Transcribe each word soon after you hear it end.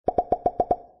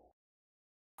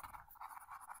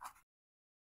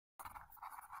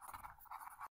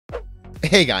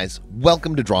Hey guys,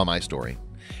 welcome to Draw My Story.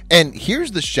 And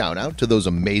here's the shout out to those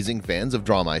amazing fans of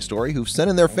Draw My Story who've sent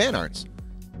in their fan arts.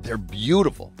 They're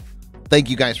beautiful. Thank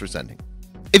you guys for sending.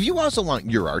 If you also want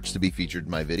your arts to be featured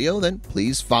in my video, then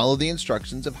please follow the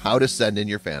instructions of how to send in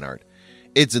your fan art.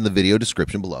 It's in the video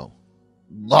description below.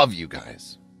 Love you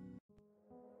guys.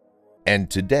 And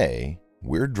today,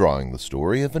 we're drawing the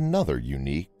story of another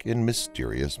unique and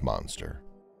mysterious monster.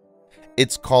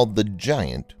 It's called the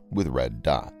Giant with Red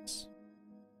Dots.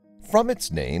 From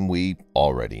its name, we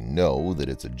already know that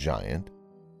it's a giant.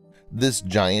 This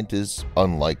giant is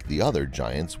unlike the other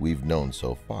giants we've known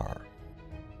so far.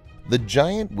 The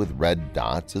Giant with Red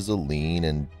Dots is a lean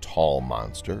and tall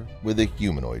monster with a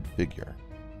humanoid figure.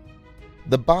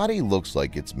 The body looks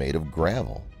like it's made of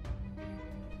gravel.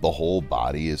 The whole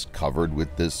body is covered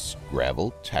with this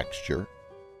gravel texture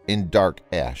in dark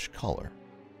ash color.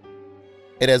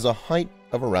 It has a height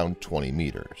of around 20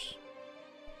 meters.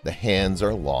 The hands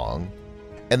are long,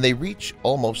 and they reach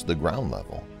almost the ground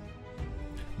level.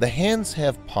 The hands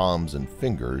have palms and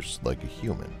fingers like a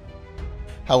human.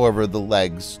 However, the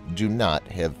legs do not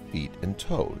have feet and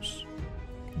toes.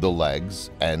 The legs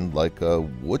end like a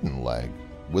wooden leg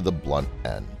with a blunt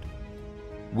end,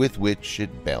 with which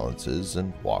it balances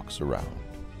and walks around.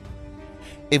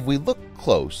 If we look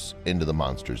close into the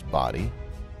monster's body,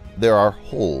 there are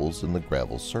holes in the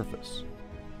gravel surface.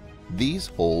 These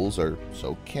holes are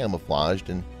so camouflaged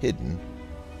and hidden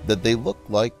that they look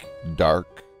like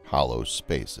dark, hollow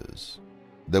spaces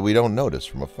that we don't notice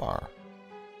from afar.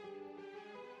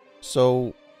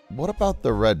 So, what about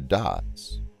the red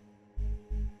dots?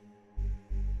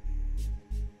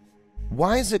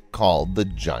 Why is it called the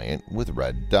Giant with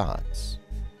Red Dots?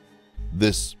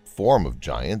 This form of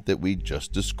giant that we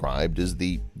just described is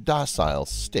the docile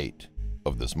state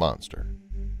of this monster.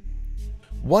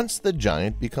 Once the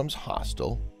giant becomes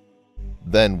hostile,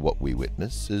 then what we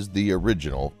witness is the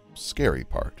original scary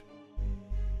part.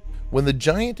 When the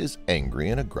giant is angry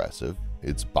and aggressive,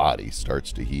 its body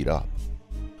starts to heat up.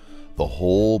 The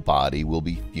whole body will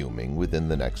be fuming within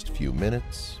the next few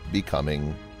minutes,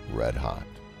 becoming red hot.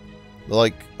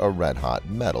 Like a red hot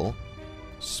metal,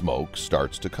 smoke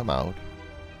starts to come out,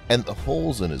 and the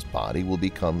holes in his body will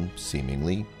become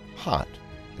seemingly hot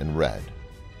and red.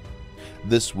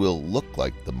 This will look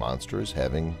like the monster is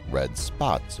having red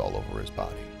spots all over his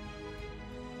body.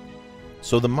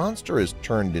 So the monster is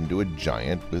turned into a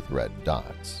giant with red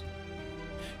dots.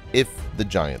 If the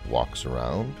giant walks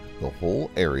around, the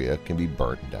whole area can be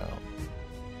burnt down.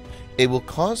 It will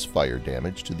cause fire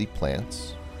damage to the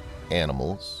plants,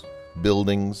 animals,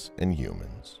 buildings, and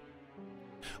humans.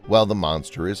 While the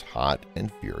monster is hot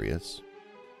and furious,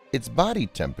 its body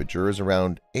temperature is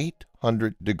around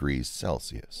 800 degrees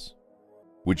Celsius.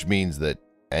 Which means that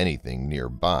anything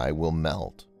nearby will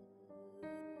melt.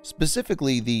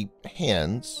 Specifically, the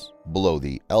hands below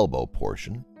the elbow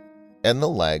portion and the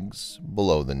legs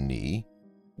below the knee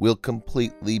will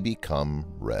completely become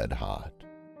red hot.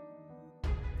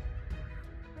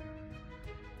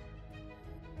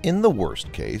 In the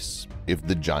worst case, if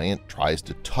the giant tries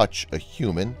to touch a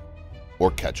human or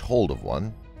catch hold of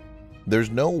one, there's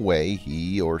no way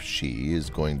he or she is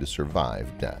going to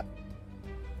survive death.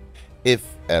 If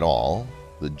at all,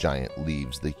 the giant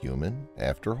leaves the human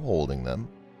after holding them,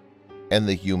 and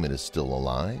the human is still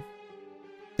alive,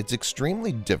 it's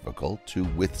extremely difficult to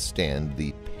withstand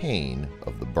the pain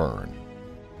of the burn.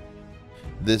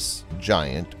 This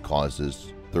giant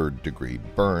causes third-degree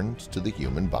burns to the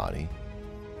human body,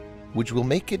 which will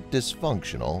make it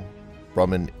dysfunctional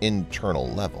from an internal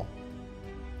level.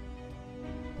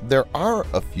 There are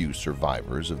a few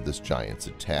survivors of this giant's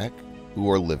attack who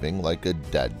are living like a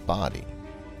dead body.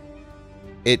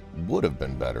 It would have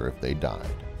been better if they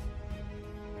died.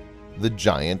 The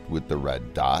giant with the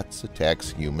red dots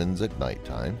attacks humans at night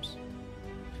times.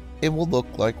 It will look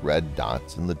like red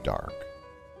dots in the dark.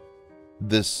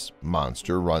 This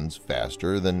monster runs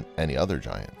faster than any other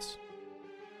giants,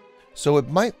 so it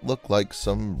might look like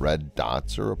some red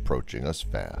dots are approaching us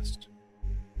fast.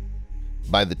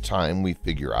 By the time we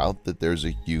figure out that there's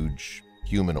a huge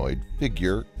humanoid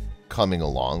figure coming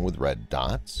along with red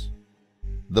dots,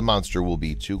 the monster will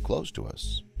be too close to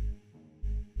us.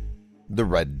 The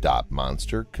red dot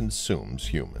monster consumes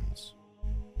humans.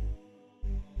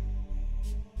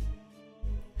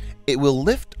 It will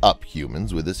lift up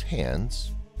humans with his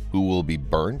hands, who will be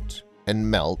burnt and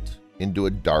melt into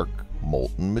a dark,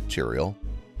 molten material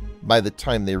by the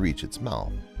time they reach its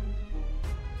mouth.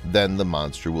 Then the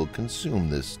monster will consume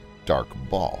this dark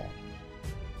ball.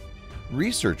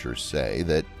 Researchers say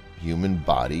that human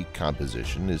body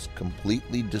composition is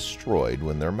completely destroyed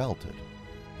when they're melted.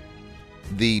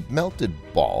 The melted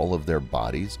ball of their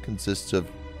bodies consists of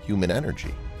human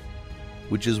energy,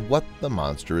 which is what the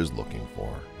monster is looking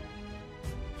for.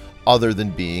 Other than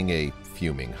being a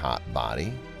fuming hot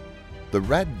body, the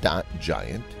red dot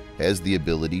giant has the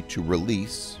ability to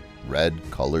release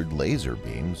red-colored laser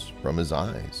beams from his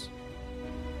eyes.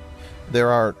 There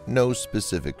are no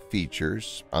specific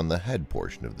features on the head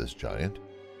portion of this giant.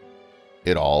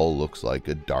 It all looks like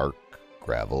a dark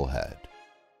gravel head.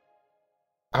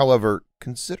 However,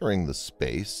 considering the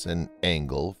space and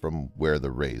angle from where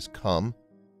the rays come,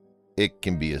 it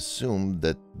can be assumed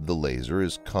that the laser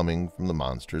is coming from the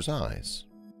monster's eyes,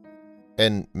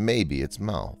 and maybe its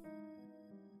mouth.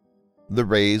 The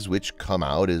rays which come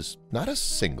out is not a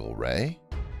single ray,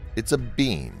 it's a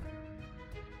beam.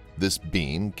 This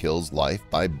beam kills life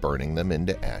by burning them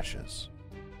into ashes.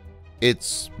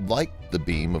 It's like the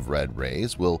beam of red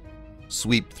rays will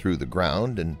sweep through the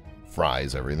ground and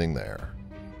fries everything there.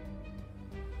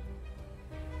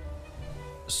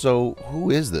 So who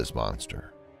is this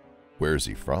monster? Where's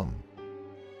he from?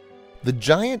 The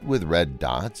giant with red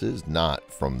dots is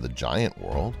not from the giant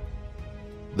world.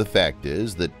 The fact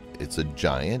is that it's a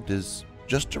giant is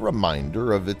just a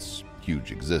reminder of its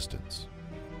huge existence.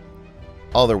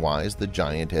 Otherwise, the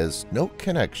giant has no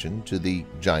connection to the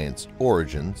giant's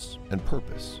origins and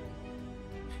purpose.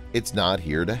 It's not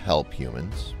here to help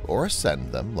humans or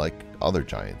ascend them like other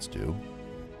giants do.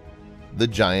 The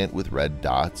giant with red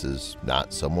dots is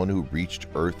not someone who reached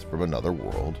Earth from another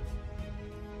world.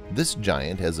 This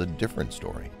giant has a different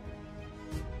story.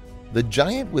 The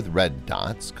giant with red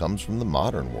dots comes from the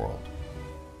modern world.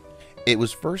 It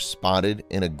was first spotted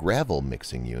in a gravel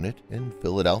mixing unit in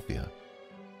Philadelphia.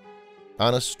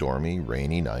 On a stormy,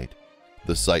 rainy night,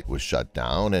 the site was shut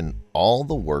down and all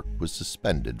the work was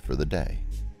suspended for the day.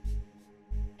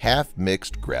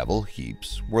 Half-mixed gravel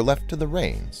heaps were left to the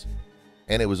rains,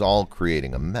 and it was all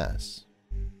creating a mess.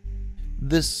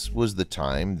 This was the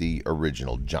time the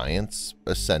original giants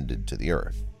ascended to the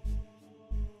earth.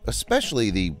 Especially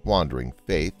the Wandering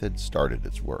Faith had started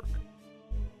its work.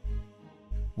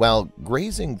 While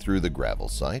grazing through the gravel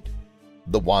site,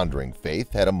 the Wandering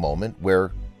Faith had a moment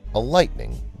where a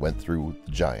lightning went through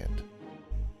the giant.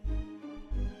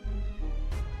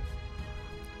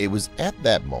 It was at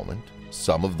that moment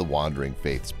some of the Wandering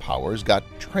Faith's powers got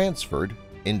transferred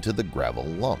into the gravel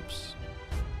lumps.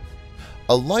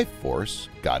 A life force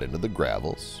got into the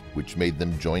gravels, which made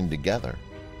them join together.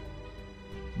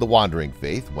 The Wandering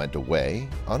Faith went away,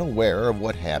 unaware of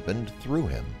what happened through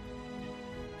him.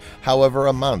 However,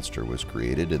 a monster was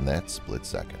created in that split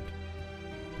second.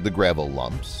 The gravel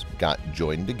lumps got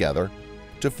joined together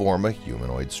to form a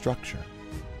humanoid structure,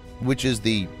 which is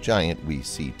the giant we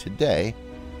see today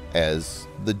as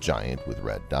the giant with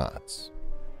red dots.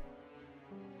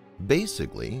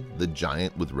 Basically, the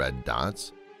giant with red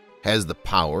dots has the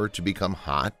power to become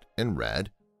hot and red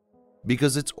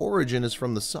because its origin is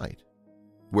from the site,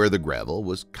 where the gravel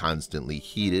was constantly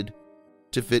heated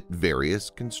to fit various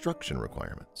construction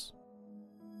requirements.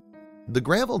 The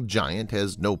gravel giant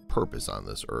has no purpose on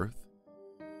this earth.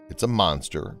 It's a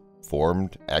monster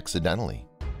formed accidentally.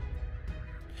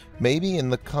 Maybe in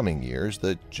the coming years,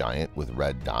 the giant with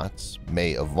red dots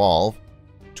may evolve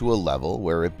to a level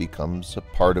where it becomes a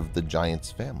part of the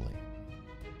giant's family.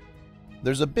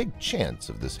 There's a big chance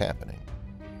of this happening.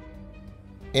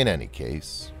 In any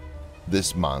case,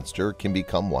 this monster can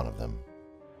become one of them.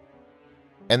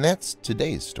 And that's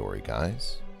today's story,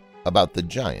 guys, about the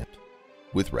giant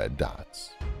with red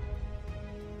dots.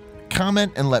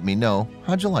 Comment and let me know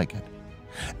how'd you like it.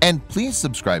 And please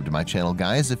subscribe to my channel,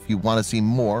 guys, if you want to see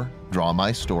more Draw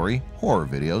My Story horror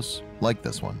videos like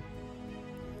this one.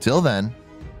 Till then,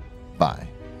 bye.